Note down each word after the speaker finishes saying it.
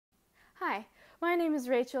My name is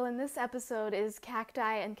Rachel, and this episode is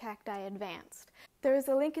Cacti and Cacti Advanced. There is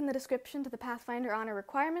a link in the description to the Pathfinder honor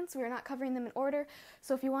requirements. We are not covering them in order,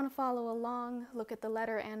 so if you want to follow along, look at the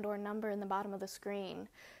letter and/or number in the bottom of the screen.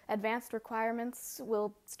 Advanced requirements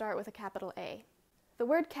will start with a capital A. The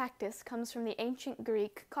word cactus comes from the ancient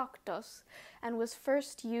Greek koktos and was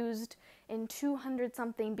first used in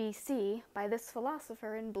 200-something BC by this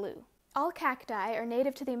philosopher in blue. All cacti are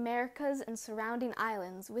native to the Americas and surrounding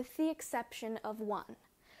islands, with the exception of one,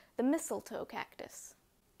 the mistletoe cactus.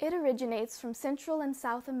 It originates from Central and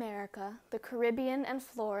South America, the Caribbean and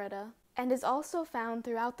Florida, and is also found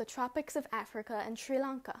throughout the tropics of Africa and Sri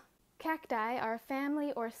Lanka. Cacti are a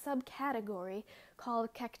family or subcategory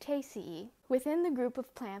called Cactaceae within the group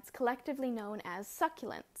of plants collectively known as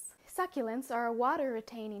succulents. Succulents are a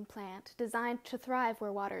water-retaining plant designed to thrive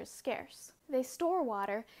where water is scarce. They store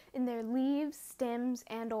water in their leaves, stems,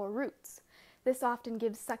 and/or roots. This often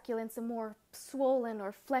gives succulents a more swollen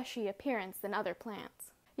or fleshy appearance than other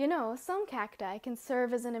plants. You know, some cacti can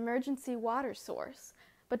serve as an emergency water source,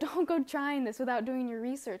 but don't go trying this without doing your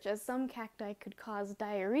research, as some cacti could cause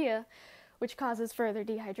diarrhea, which causes further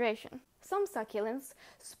dehydration. Some succulents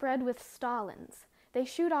spread with stolons. They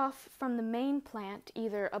shoot off from the main plant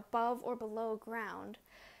either above or below ground,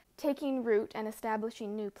 taking root and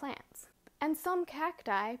establishing new plants. And some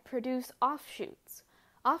cacti produce offshoots.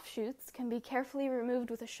 Offshoots can be carefully removed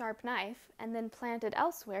with a sharp knife and then planted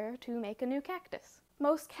elsewhere to make a new cactus.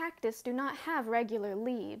 Most cactus do not have regular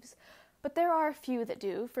leaves, but there are a few that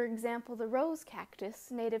do, for example the rose cactus,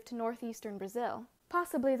 native to northeastern Brazil.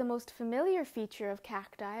 Possibly the most familiar feature of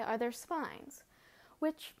cacti are their spines,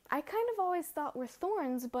 which I kind of always thought were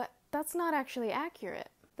thorns, but that's not actually accurate.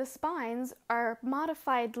 The spines are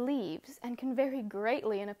modified leaves and can vary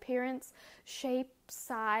greatly in appearance, shape,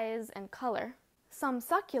 size, and color. Some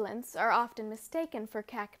succulents are often mistaken for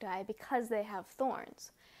cacti because they have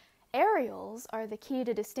thorns. Areoles are the key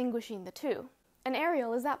to distinguishing the two. An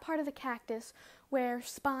areole is that part of the cactus where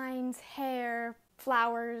spines, hair,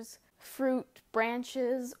 flowers, fruit,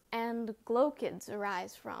 branches, and glochids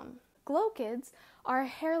arise from. Glochids are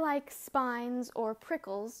hair-like spines or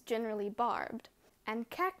prickles, generally barbed, and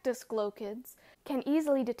cactus glochids can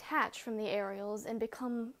easily detach from the areoles and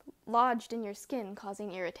become lodged in your skin,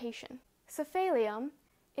 causing irritation. Cephalium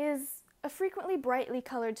is a frequently brightly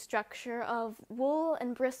colored structure of wool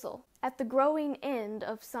and bristle at the growing end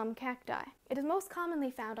of some cacti. It is most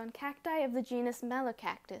commonly found on cacti of the genus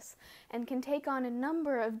Melocactus and can take on a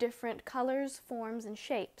number of different colors, forms, and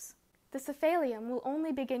shapes. The cephalium will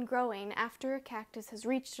only begin growing after a cactus has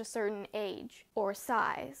reached a certain age or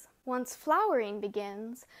size. Once flowering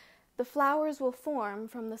begins, the flowers will form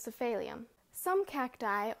from the cephalium. Some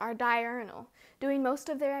cacti are diurnal, doing most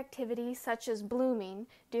of their activities, such as blooming,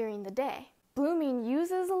 during the day. Blooming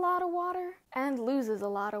uses a lot of water and loses a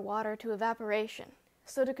lot of water to evaporation.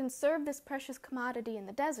 So to conserve this precious commodity in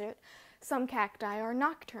the desert, some cacti are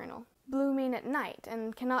nocturnal, blooming at night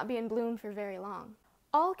and cannot be in bloom for very long.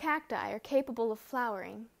 All cacti are capable of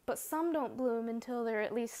flowering, but some don't bloom until they're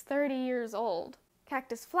at least 30 years old.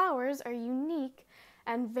 Cactus flowers are unique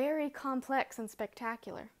and very complex and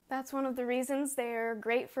spectacular. That's one of the reasons they're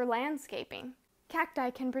great for landscaping.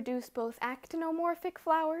 Cacti can produce both actinomorphic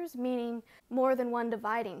flowers, meaning more than one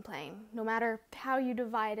dividing plane. No matter how you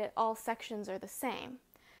divide it, all sections are the same.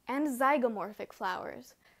 And zygomorphic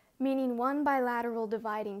flowers, meaning one bilateral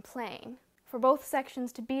dividing plane. For both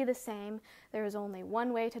sections to be the same, there is only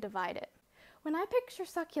one way to divide it. When I picture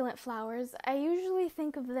succulent flowers, I usually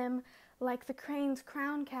think of them like the crane's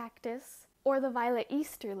crown cactus or the violet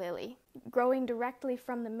Easter lily, growing directly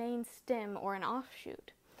from the main stem or an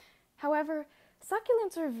offshoot. However,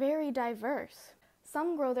 succulents are very diverse.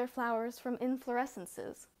 Some grow their flowers from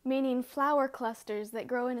inflorescences, meaning flower clusters that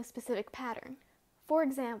grow in a specific pattern. For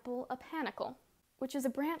example, a panicle, which is a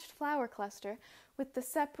branched flower cluster with the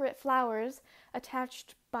separate flowers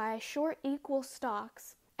attached by short equal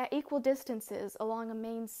stalks at equal distances along a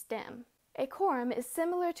main stem. A corym is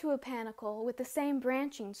similar to a panicle with the same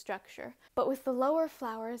branching structure, but with the lower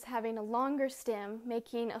flowers having a longer stem,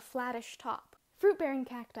 making a flattish top. Fruit-bearing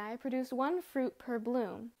cacti produce one fruit per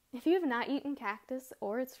bloom. If you have not eaten cactus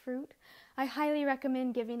or its fruit, I highly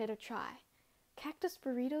recommend giving it a try. Cactus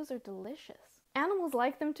burritos are delicious. Animals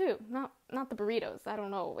like them too. Not the burritos. I don't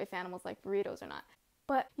know if animals like burritos or not.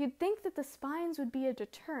 But you'd think that the spines would be a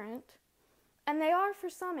deterrent, and they are for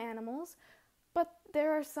some animals, but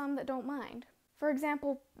there are some that don't mind. For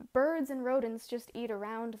example, birds and rodents just eat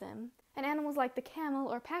around them, and animals like the camel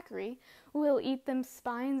or peccary will eat them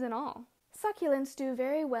spines and all. Succulents do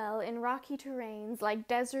very well in rocky terrains like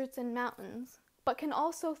deserts and mountains, but can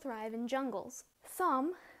also thrive in jungles.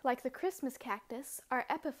 Some, like the Christmas cactus, are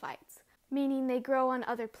epiphytes, meaning they grow on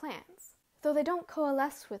other plants, though they don't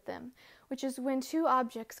coalesce with them, which is when two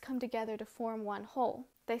objects come together to form one whole.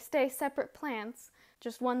 They stay separate plants,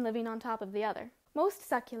 just one living on top of the other. Most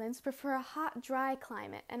succulents prefer a hot, dry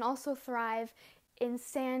climate and also thrive in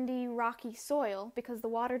sandy, rocky soil because the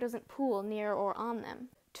water doesn't pool near or on them.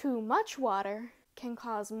 Too much water can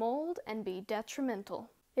cause mold and be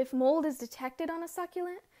detrimental. If mold is detected on a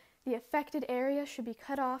succulent, the affected area should be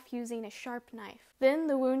cut off using a sharp knife. Then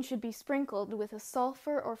the wound should be sprinkled with a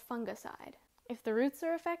sulfur or fungicide. If the roots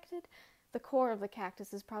are affected, the core of the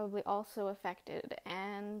cactus is probably also affected,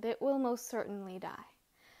 and it will most certainly die.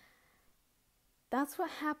 That's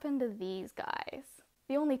what happened to these guys.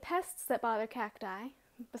 The only pests that bother cacti,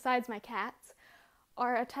 besides my cats,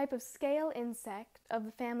 are a type of scale insect of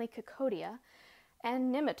the family Cacodia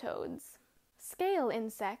and nematodes. Scale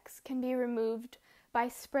insects can be removed by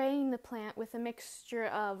spraying the plant with a mixture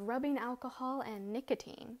of rubbing alcohol and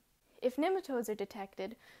nicotine. If nematodes are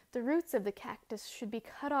detected, the roots of the cactus should be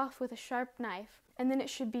cut off with a sharp knife, and then it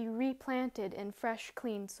should be replanted in fresh,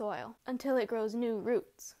 clean soil until it grows new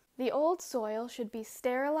roots. The old soil should be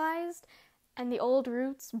sterilized and the old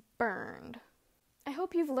roots burned. I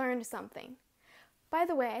hope you've learned something. By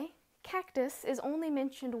the way, cactus is only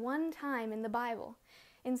mentioned one time in the Bible,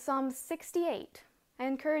 in Psalm 68. I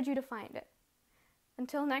encourage you to find it.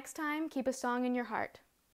 Until next time, keep a song in your heart.